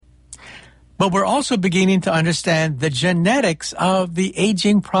But we're also beginning to understand the genetics of the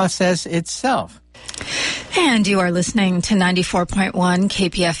aging process itself. And you are listening to 94.1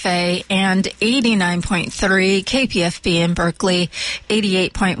 KPFA and 89.3 KPFB in Berkeley,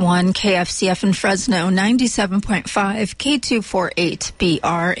 88.1 KFCF in Fresno, 97.5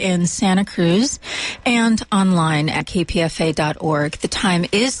 K248BR in Santa Cruz, and online at kpfa.org. The time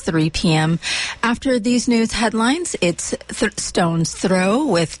is 3 p.m. After these news headlines, it's Stone's Throw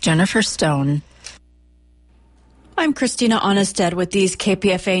with Jennifer Stone. I'm Christina Onnested with these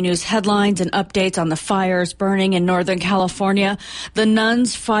KPFA News headlines and updates on the fires burning in Northern California. The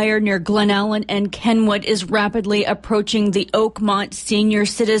Nuns fire near Glen Ellen and Kenwood is rapidly approaching the Oakmont senior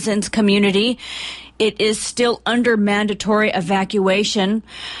citizens community. It is still under mandatory evacuation.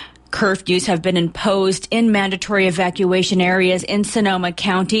 Curfews have been imposed in mandatory evacuation areas in Sonoma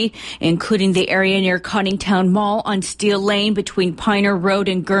County, including the area near Cottingtown Mall on Steel Lane between Piner Road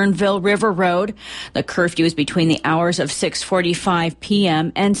and Guerneville River Road. The curfew is between the hours of 6:45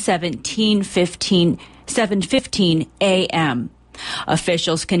 p.m. and 7:15 a.m.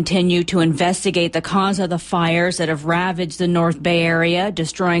 Officials continue to investigate the cause of the fires that have ravaged the North Bay area,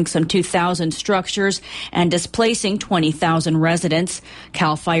 destroying some 2,000 structures and displacing 20,000 residents.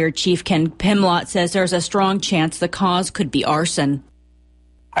 CAL FIRE Chief Ken Pimlott says there's a strong chance the cause could be arson.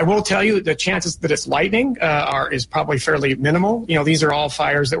 I will tell you the chances that it's lightning is probably fairly minimal. These are all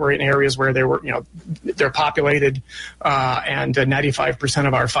fires that were in areas where they're populated, and 95%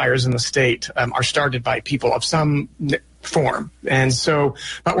 of our fires in the state are started by people of some form. And so,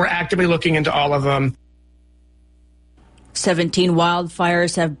 but we're actively looking into all of them. 17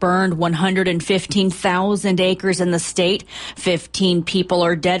 wildfires have burned 115,000 acres in the state. 15 people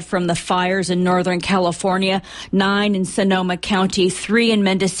are dead from the fires in Northern California, 9 in Sonoma County, 3 in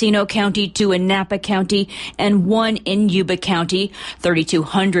Mendocino County, 2 in Napa County, and 1 in Yuba County.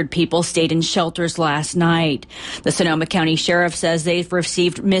 3,200 people stayed in shelters last night. The Sonoma County Sheriff says they've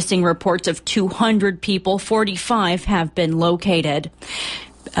received missing reports of 200 people. 45 have been located.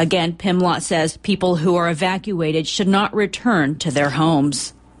 Again, Pimlott says people who are evacuated should not return to their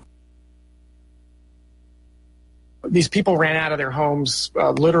homes. These people ran out of their homes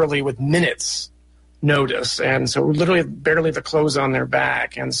literally with minutes notice, and so literally barely the clothes on their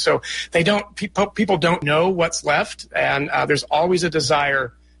back. And so people don't know what's left, and there's always a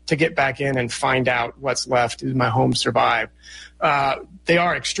desire to get back in and find out what's left. Did my home survive? They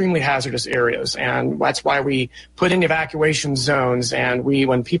are extremely hazardous areas, and that's why we put in evacuation zones, and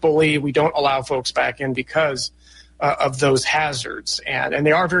when people leave, we don't allow folks back in because of those hazards, and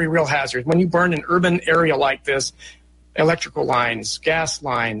they are very real hazards. When you burn an urban area like this, electrical lines, gas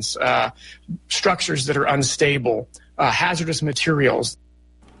lines, structures that are unstable, hazardous materials.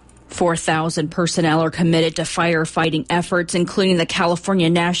 4,000 personnel are committed to firefighting efforts, including the California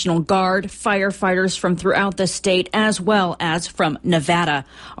National Guard. Firefighters from throughout the state, as well as from Nevada,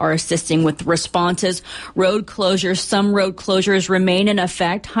 are assisting with responses. Some road closures remain in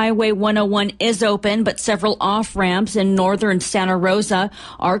effect. Highway 101 is open, but several off-ramps in northern Santa Rosa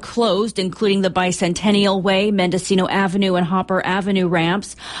are closed, including the Bicentennial Way, Mendocino Avenue, and Hopper Avenue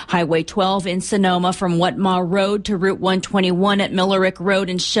ramps. Highway 12 in Sonoma from Whatma Road to Route 121 at Millerick Road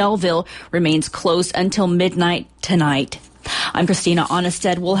in Shelville remains closed until midnight tonight. I'm Christina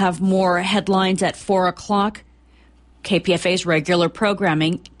Onnested. We'll have more headlines at 4 o'clock. KPFA's regular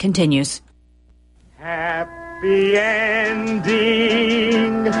programming continues. Happy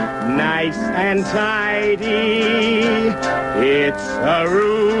ending, nice and tidy. It's a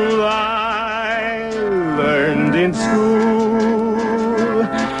rule I learned in school.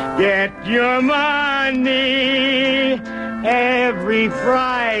 Get your money every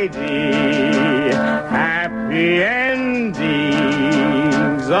Friday. Happy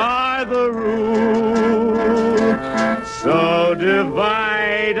endings are the rule. So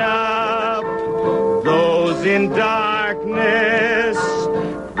divide up those in darkness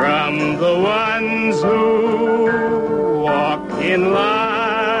from the ones who walk in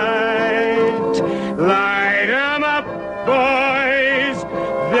light. Light 'em up, boys.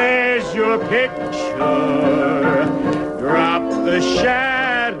 There's your picture. Drop the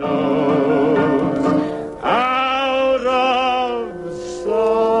shadows out of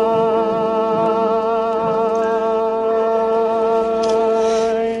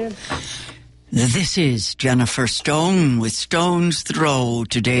sight. This is Jennifer Stone with Stone's Throw.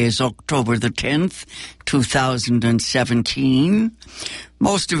 Today is October the 10th, 2017.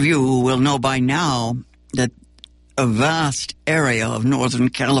 Most of you will know by now that a vast area of Northern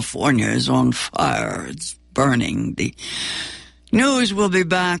California is on fire. It's burning. The news will be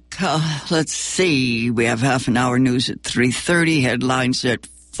back. Let's see. We have half an hour news at 3:30, headlines at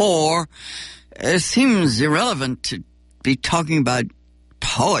 4. It seems irrelevant to be talking about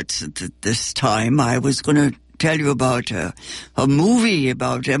poets at this time. I was going to tell you about a movie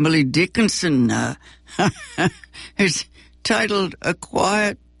about Emily Dickinson. It's titled A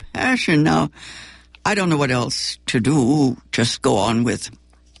Quiet Passion. Now, I don't know what else to do, just go on with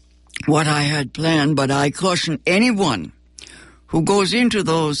what I had planned, but I caution anyone who goes into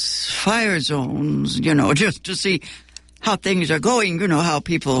those fire zones, just to see how things are going, how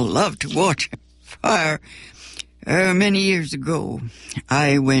people love to watch fire. Many years ago,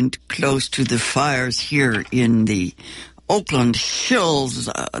 I went close to the fires here in the Oakland Hills.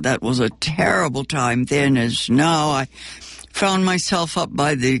 That was a terrible time then as now. I found myself up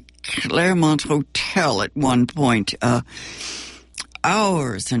by the Claremont Hotel at one point.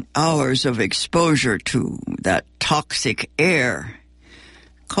 Hours and hours of exposure to that toxic air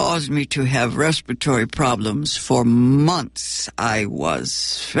caused me to have respiratory problems for months. I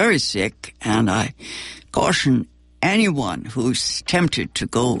was very sick, and I caution anyone who's tempted to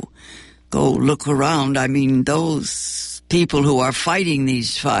go look around. I mean, those people who are fighting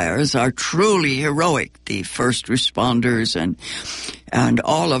these fires are truly heroic. The first responders and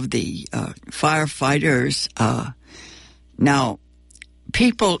all of the firefighters. Now,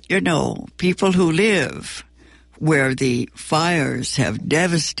 people who live where the fires have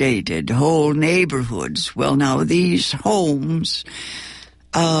devastated whole neighborhoods. Well, now these homes,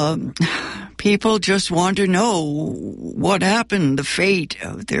 people just want to know what happened, the fate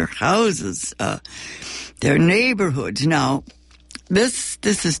of their houses, their neighborhoods. Now, this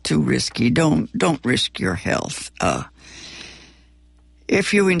is too risky. Don't risk your health.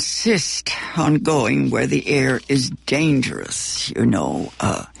 If you insist on going where the air is dangerous,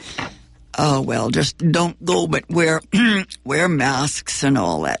 just don't go, but wear masks and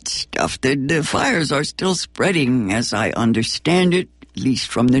all that stuff. The fires are still spreading, as I understand it, at least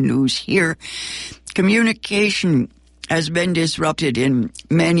from the news here. Communication has been disrupted in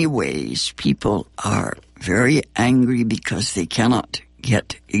many ways. People are very angry because they cannot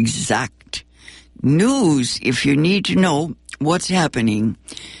get exact news. If you need to know what's happening,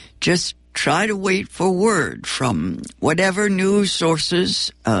 just try to wait for word from whatever news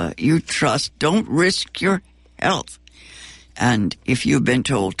sources you trust. Don't risk your health. And if you've been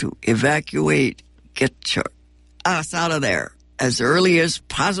told to evacuate, get your ass out of there as early as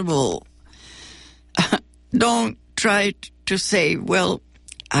possible. Don't try to say, well,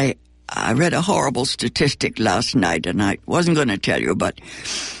 I read a horrible statistic last night, and I wasn't going to tell you, but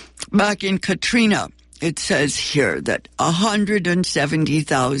back in Katrina, it says here that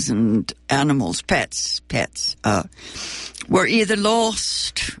 170,000 animals, pets, were either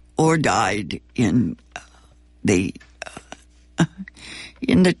lost or died in the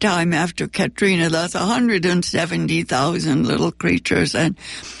time after Katrina. That's 170,000 little creatures, and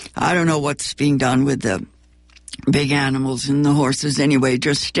I don't know what's being done with the big animals and the horses. Anyway,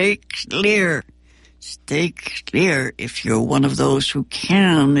 just stay clear. Stay clear if you're one of those who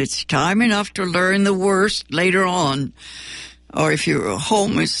can. It's time enough to learn the worst later on. Or if your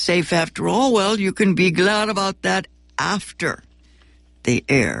home is safe after all, well, you can be glad about that after the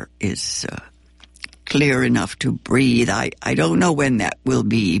air is clear enough to breathe. I don't know when that will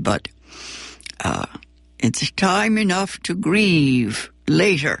be, but it's time enough to grieve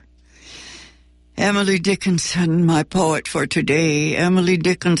later. Emily Dickinson, my poet for today. Emily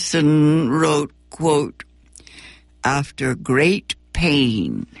Dickinson wrote, quote, "After great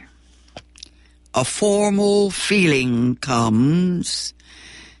pain, a formal feeling comes.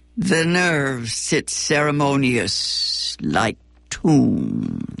 The nerves sit ceremonious like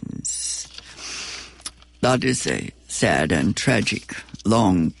tombs." That is a sad and tragic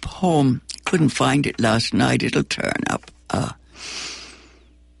long poem. Couldn't find it last night. It'll turn up.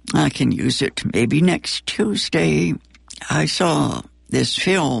 I can use it maybe next Tuesday. I saw this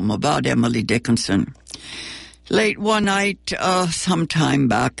film about Emily Dickinson late one night some time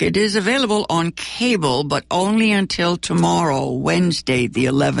back. It is available on cable, but only until tomorrow, Wednesday the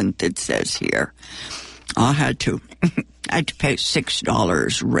 11th, it says here. I had to pay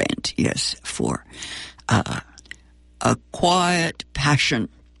 $6 rent, yes, for A Quiet Passion.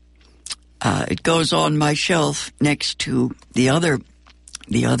 It goes on my shelf next to the other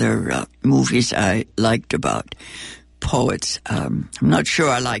movies I liked about poets. I'm not sure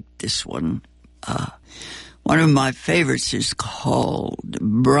I like this one. One of my favorites is called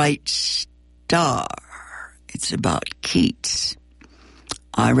Bright Star. It's about Keats.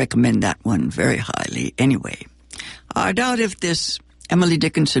 I recommend that one very highly. Anyway, I doubt if this Emily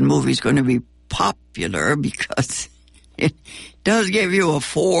Dickinson movie is going to be popular because it does give you a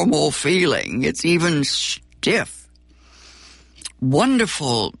formal feeling. It's even stiff.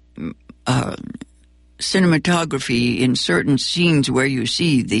 wonderful cinematography in certain scenes where you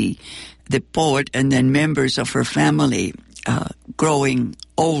see the poet and then members of her family growing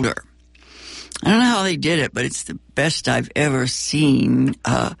older. I don't know how they did it, but it's the best I've ever seen.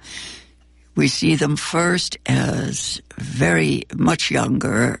 We see them first as very much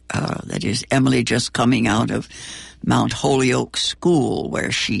younger. That is, Emily just coming out of Mount Holyoke School,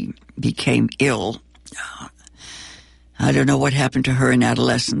 where she became ill. I don't know what happened to her in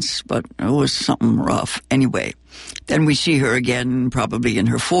adolescence, but it was something rough. Anyway, then we see her again probably in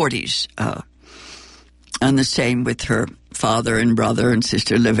her 40s. And the same with her father and brother and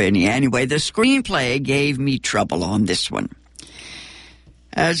sister Lavinia. Anyway, the screenplay gave me trouble on this one.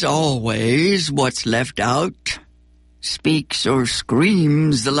 As always, what's left out speaks or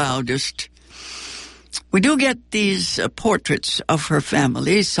screams the loudest. We do get these portraits of her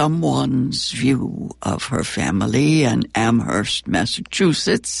family, someone's view of her family in Amherst,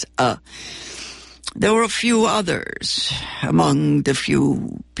 Massachusetts. There were a few others among the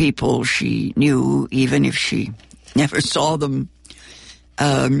few people she knew, even if she never saw them.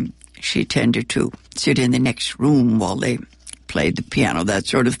 She tended to sit in the next room while they played the piano, that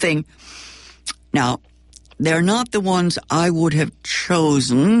sort of thing. Now, they're not the ones I would have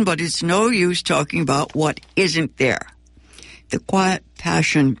chosen, but it's no use talking about what isn't there. The quiet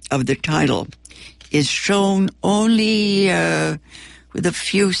passion of the title is shown only with a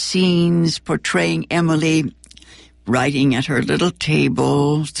few scenes portraying Emily writing at her little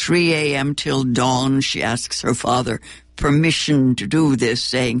table, 3 a.m. till dawn. She asks her father permission to do this,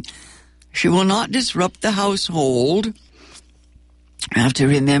 saying she will not disrupt the household. I have to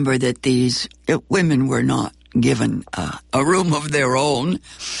remember that these women were not given a room of their own.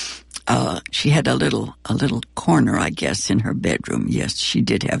 She had a little corner, I guess, in her bedroom. Yes, she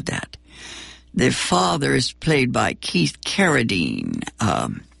did have that. The father is played by Keith Carradine.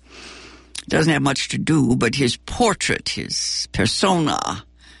 Doesn't have much to do, but his portrait, his persona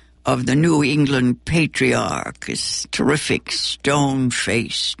of the New England patriarch is terrific,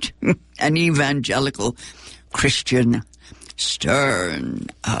 stone-faced, an evangelical Christian, stern.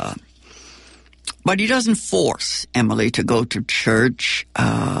 But he doesn't force Emily to go to church.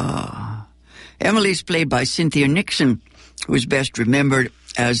 Emily's played by Cynthia Nixon, who is best remembered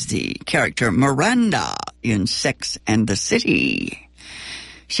as the character Miranda in Sex and the City.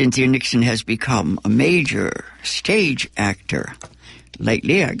 Cynthia Nixon has become a major stage actor.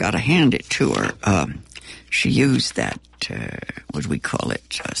 Lately, I got to hand it to her. She used that, what do we call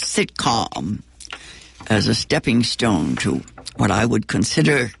it, a sitcom as a stepping stone to what I would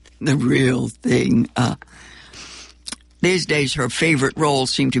consider the real thing. These days, her favorite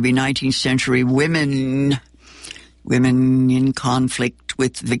roles seem to be 19th century women in conflict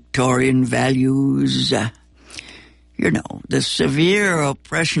with Victorian values. The severe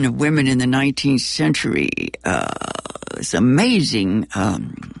oppression of women in the 19th century is amazing,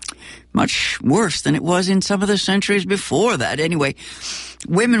 much worse than it was in some of the centuries before that. Anyway,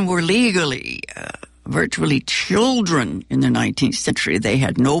 women were legally virtually children in the 19th century. They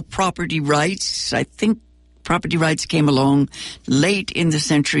had no property rights. I think property rights came along late in the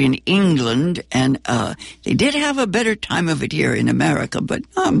century in England, and they did have a better time of it here in America, but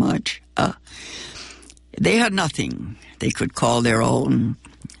not much. They had nothing they could call their own,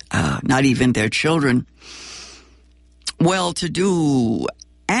 not even their children. Well-to-do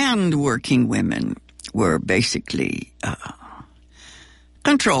and working women were basically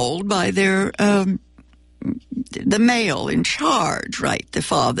controlled by the male in charge, right? The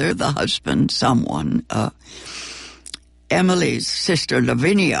father, the husband, someone. Emily's sister,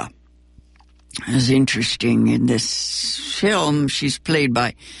 Lavinia, is interesting in this film. She's played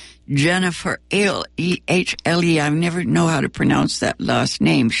by Jennifer H-L-E. I never know how to pronounce that last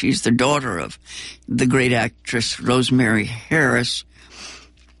name. She's the daughter of the great actress Rosemary Harris.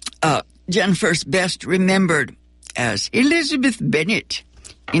 Jennifer's best remembered as Elizabeth Bennet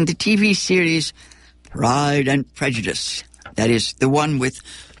in the TV series Pride and Prejudice. That is the one with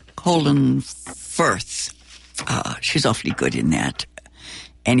Colin Firth. She's awfully good in that.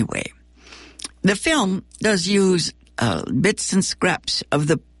 Anyway, the film does use bits and scraps of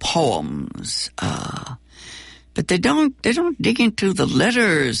the poems, but they don't dig into the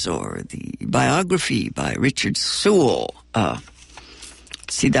letters or the biography by Richard Sewell.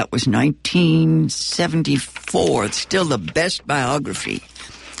 See, that was 1974. It's still the best biography.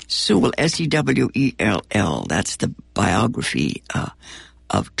 Sewell, S-E-W-E-L-L. That's the biography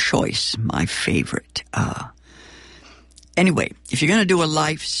of choice, my favorite. Anyway, if you're going to do a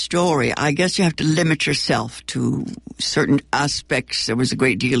life story, I guess you have to limit yourself to certain aspects. There was a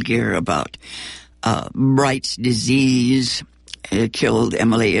great deal here about Bright's disease, killed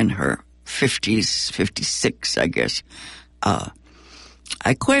Emily in her 50s, 56, I guess. I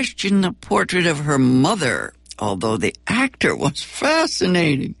question the portrait of her mother, although the actor was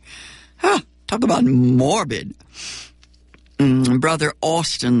fascinating. Talk about morbid. Brother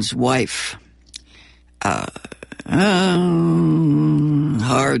Austin's wife. Hard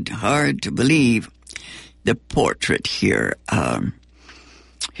to believe the portrait here.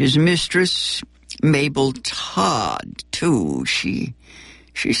 His mistress, Mabel Todd, too. She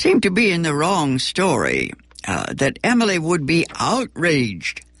seemed to be in the wrong story. That Emily would be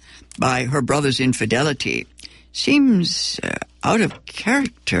outraged by her brother's infidelity seems out of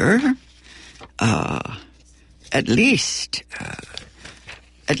character. At least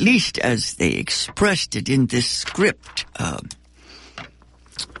as they expressed it in this script.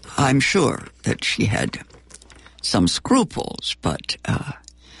 I'm sure that she had some scruples, but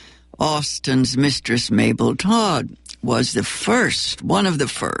Austen's mistress, Mabel Todd, was one of the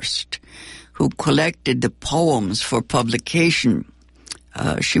first, who collected the poems for publication.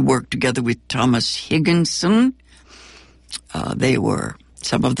 She worked together with Thomas Higginson. They were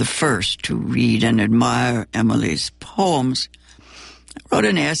some of the first to read and admire Emily's poems. I wrote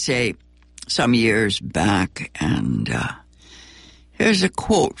an essay some years back, and here's a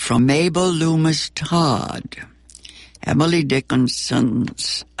quote from Mabel Loomis Todd, Emily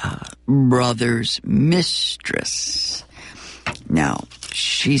Dickinson's brother's mistress. Now,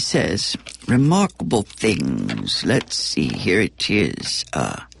 she says remarkable things. Let's see, here it is.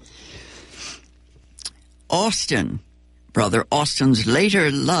 Brother Austin's later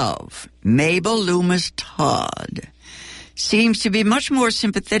love, Mabel Loomis Todd, seems to be much more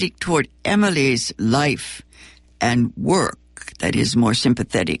sympathetic toward Emily's life and work, that is, more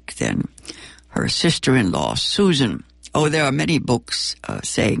sympathetic than her sister-in-law, Susan. Oh, there are many books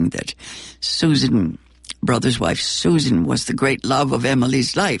saying that Susan, brother's wife Susan, was the great love of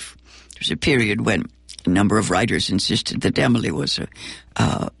Emily's life. There's a period when a number of writers insisted that Emily was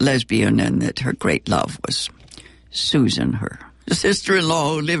a lesbian and that her great love was Susan, her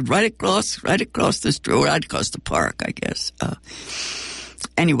sister-in-law, who lived right across the street, right across the park, I guess.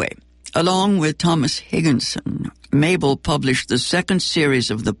 Anyway, along with Thomas Higginson, Mabel published the second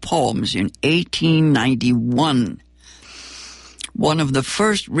series of the poems in 1891. One of the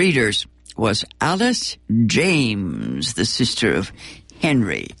first readers was Alice James, the sister of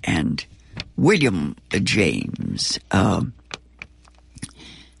Henry and William James.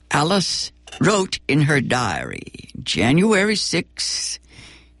 Alice wrote in her diary, January 6,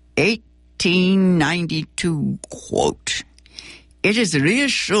 1892, quote, "It is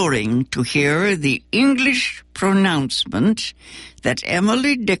reassuring to hear the English pronouncement that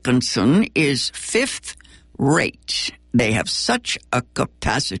Emily Dickinson is fifth rate. They have such a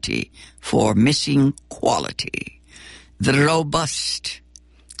capacity for missing quality. The robust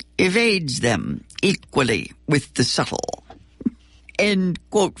evades them equally with the subtle." End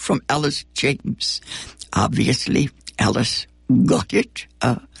quote from Alice James. Obviously, Alice got it.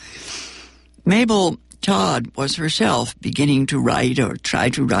 Mabel Todd was herself beginning to write or try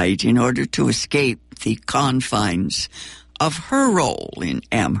to write in order to escape the confines of her role in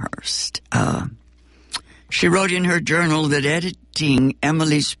Amherst. She wrote in her journal that editing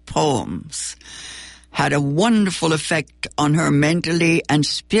Emily's poems had a wonderful effect on her mentally and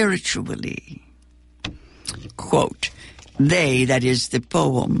spiritually. Quote, "They, that is the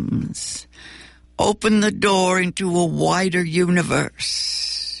poems, open the door into a wider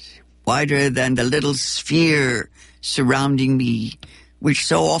universe, wider than the little sphere surrounding me, which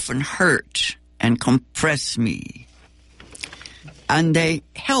so often hurt and compress me. And they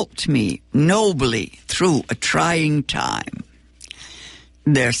helped me nobly through a trying time.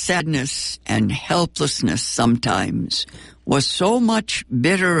 Their sadness and helplessness sometimes was so much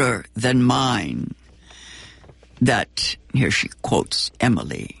bitterer than mine that," here she quotes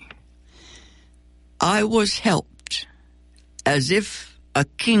Emily, "I was helped as if a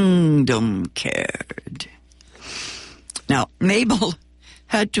kingdom cared." Now, Mabel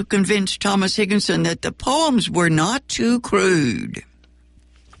had to convince Thomas Higginson that the poems were not too crude.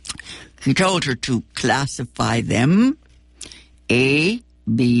 He told her to classify them A,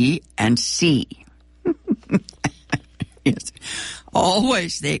 B, and C. Yes.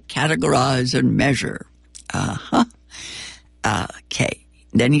 Always they categorize and measure. Okay.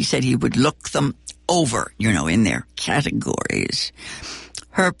 Then he said he would look them over, in their categories.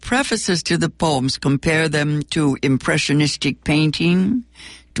 Her prefaces to the poems compare them to impressionistic painting,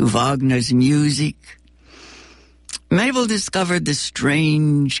 to Wagner's music. Mabel discovered the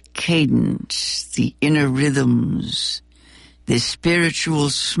strange cadence, the inner rhythms, the spiritual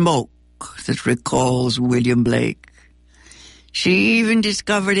smoke that recalls William Blake. She even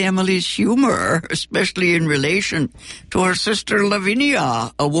discovered Emily's humor, especially in relation to her sister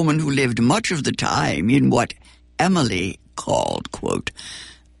Lavinia, a woman who lived much of the time in what Emily called, quote,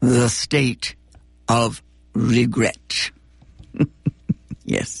 the state of regret.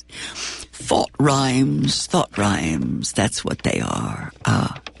 Yes. Thought rhymes, that's what they are.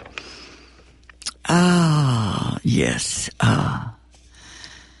 Yes.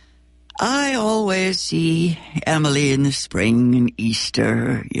 I always see Emily in the spring and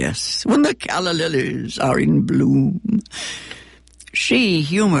Easter, yes, when the calla lilies are in bloom. She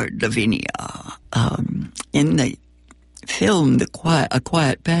humored Lavinia in the film A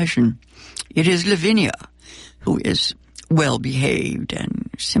Quiet Passion. It is Lavinia who is well-behaved and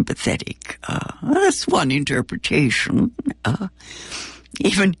sympathetic. That's one interpretation.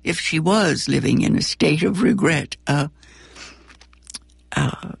 Even if she was living in a state of regret.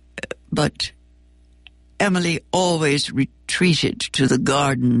 But Emily always retreated to the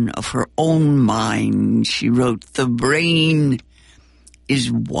garden of her own mind. She wrote, the brain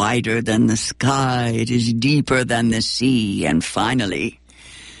is wider than the sky, it is deeper than the sea, and finally,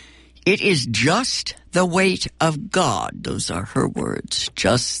 it is just the weight of God. Those are her words,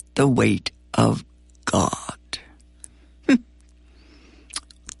 just the weight of God.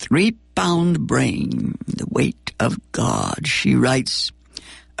 3-pound brain, the weight of God. She writes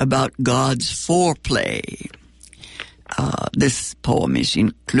about God's foreplay. This poem is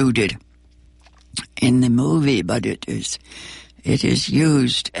included in the movie, but it is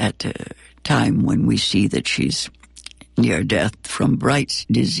used at a time when we see that she's near death from Bright's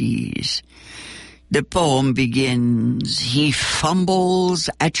disease. The poem begins, he fumbles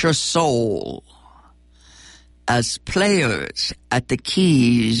at your soul as players at the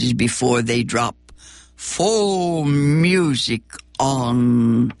keys before they drop full music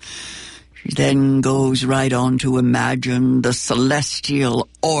on. She then goes right on to imagine the celestial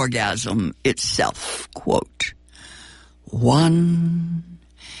orgasm itself. Quote, one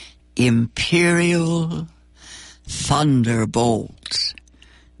imperial thunderbolt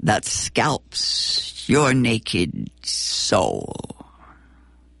that scalps your naked soul.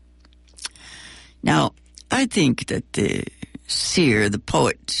 Now, I think that the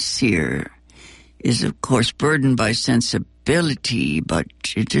poet seer, is of course burdened by sensibility, but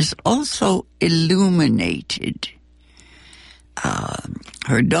it is also illuminated.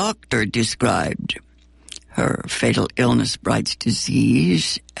 Her doctor described her fatal illness, Bright's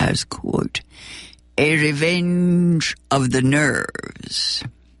disease, as, quote, a revenge of the nerves.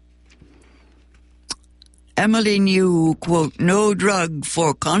 Emily knew, quote, no drug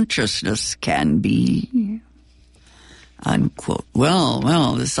for consciousness can be, unquote. Well,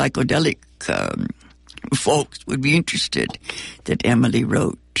 the psychedelic folks would be interested that Emily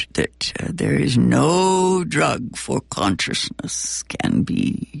wrote that there is no drug for consciousness can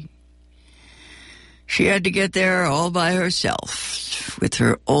be. She had to get there all by herself with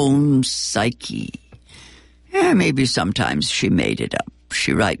her own psyche. Maybe sometimes she made it up.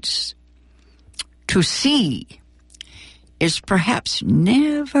 She writes, to see is perhaps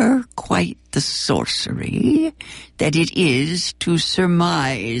never quite the sorcery that it is to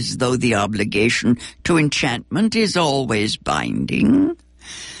surmise, though the obligation to enchantment is always binding.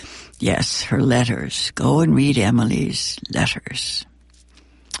 Yes, her letters. Go and read Emily's letters.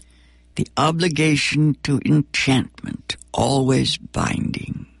 The obligation to enchantment, always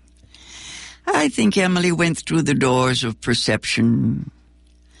binding. I think Emily went through the doors of perception.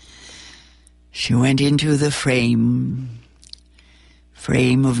 She went into the frame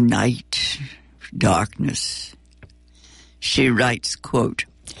of night, darkness. She writes, quote,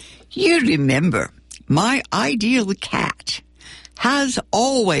 you remember, my ideal cat has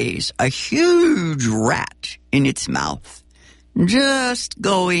always a huge rat in its mouth, just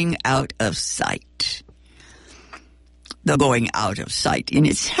going out of sight. The going out of sight in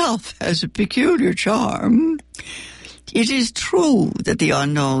itself has a peculiar charm. It is true that the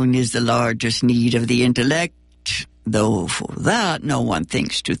unknown is the largest need of the intellect, though for that no one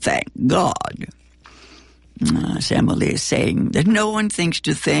thinks to thank God. As Emily is saying, that no one thinks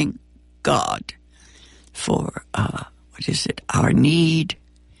to thank God for, our need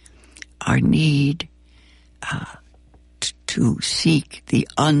to seek the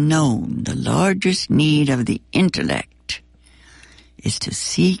unknown. The largest need of the intellect is to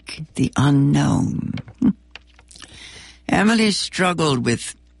seek the unknown. Emily struggled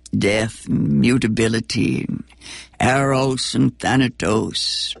with death and mutability, and Eros and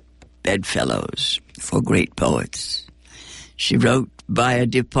Thanatos, bedfellows for great poets. She wrote, by a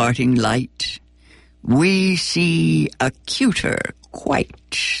departing light, we see acuter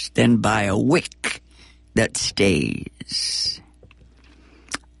quite than by a wick that stays.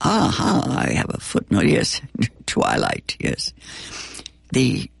 I have a footnote, yes. Twilight, yes.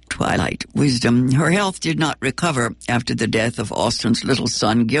 The Twilight wisdom. Her health did not recover after the death of Austen's little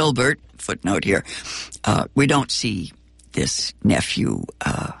son, Gilbert. Footnote here. We don't see this nephew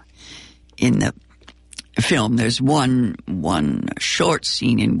in the film. There's one short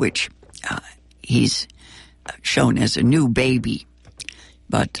scene in which he's shown as a new baby.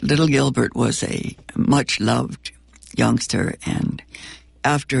 But little Gilbert was a much-loved youngster, and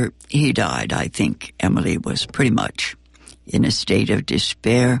after he died, I think Emily was pretty much in a state of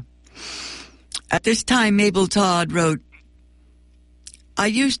despair. At this time, Mabel Todd wrote, I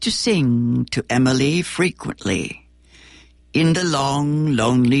used to sing to Emily frequently in the long,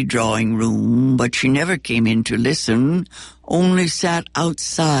 lonely drawing room, but she never came in to listen, only sat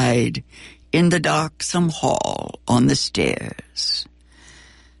outside in the darksome hall on the stairs.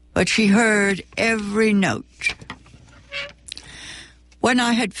 But she heard every note. When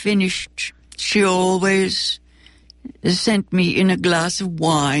I had finished, she always sent me in a glass of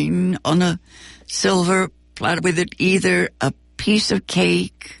wine on a silver platter with it either a piece of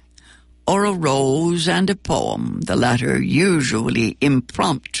cake or a rose and a poem, the latter usually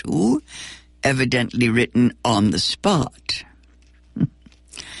impromptu, evidently written on the spot.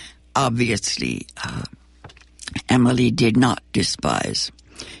 Obviously, Emily did not despise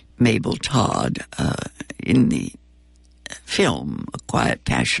Mabel Todd. In the film, A Quiet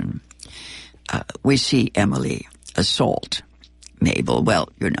Passion, we see Emily assault Mabel. Well,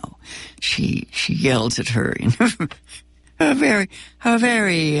 you know, she yells at her in a very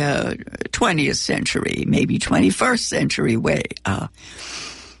 20th century, maybe 21st century way.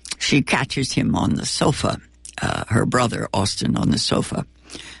 She catches him on the sofa, her brother Austen on the sofa,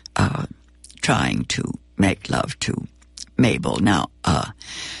 trying to make love to Mabel. Now,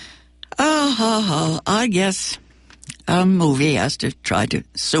 I guess a movie has to try to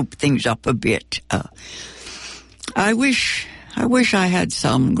soup things up a bit. I wish I had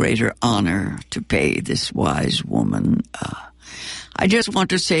some greater honor to pay this wise woman. I just want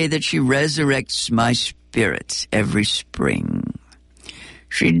to say that she resurrects my spirits every spring.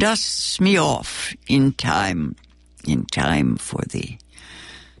 She dusts me off in time for the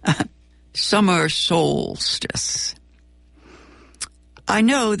summer solstice. I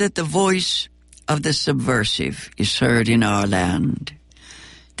know that the voice of the subversive is heard in our land,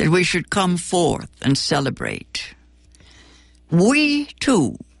 that we should come forth and celebrate. We,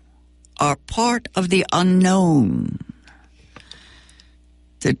 too, are part of the unknown,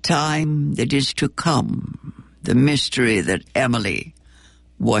 the time that is to come, the mystery that Emily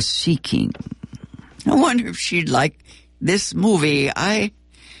was seeking. I wonder if she'd like this movie. I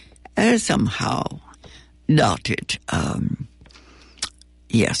somehow doubt it.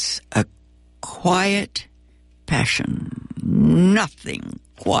 Yes, A Quiet Passion. Nothing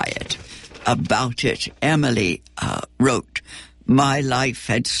quiet about it. Emily wrote, my life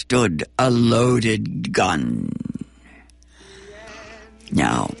had stood a loaded gun.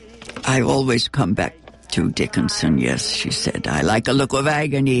 Now, I always come back to Dickinson. Yes, she said, I like a look of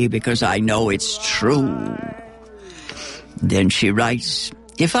agony because I know it's true. Then she writes,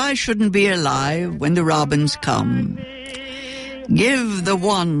 if I shouldn't be alive when the robins come, give the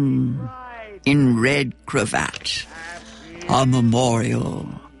one in red cravat a memorial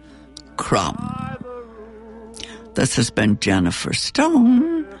crumb. This has been Jennifer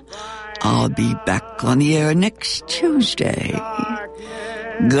Stone. I'll be back on the air next Tuesday,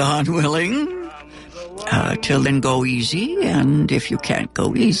 God willing. Till then, go easy, and if you can't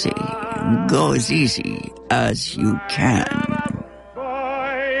go easy, go as easy as you can.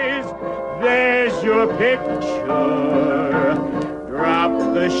 Boys, there's your picture. Drop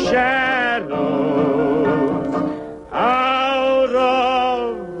the shadows out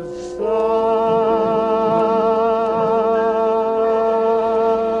of sight.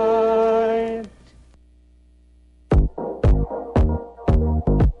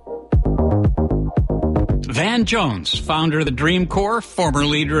 Van Jones, founder of the Dream Corps, former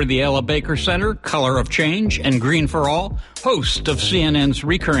leader of the Ella Baker Center, Color of Change, and Green for All, host of CNN's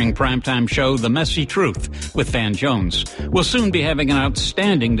recurring primetime show, The Messy Truth, with Van Jones. We'll soon be having an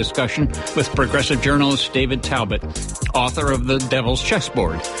outstanding discussion with progressive journalist David Talbot, author of The Devil's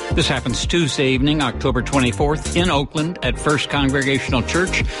Chessboard. This happens Tuesday evening, October 24th, in Oakland at First Congregational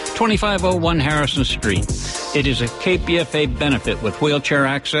Church, 2501 Harrison Street. It is a KPFA benefit with wheelchair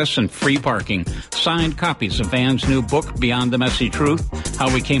access and free parking. Signed copies of Van's new book, Beyond the Messy Truth,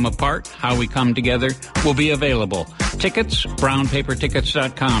 How We Came Apart, How We Come Together, will be available. Tickets,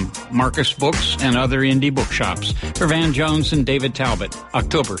 brownpapertickets.com, Marcus Books, and other indie bookshops. For Van Jones and David Talbot,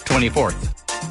 October 24th.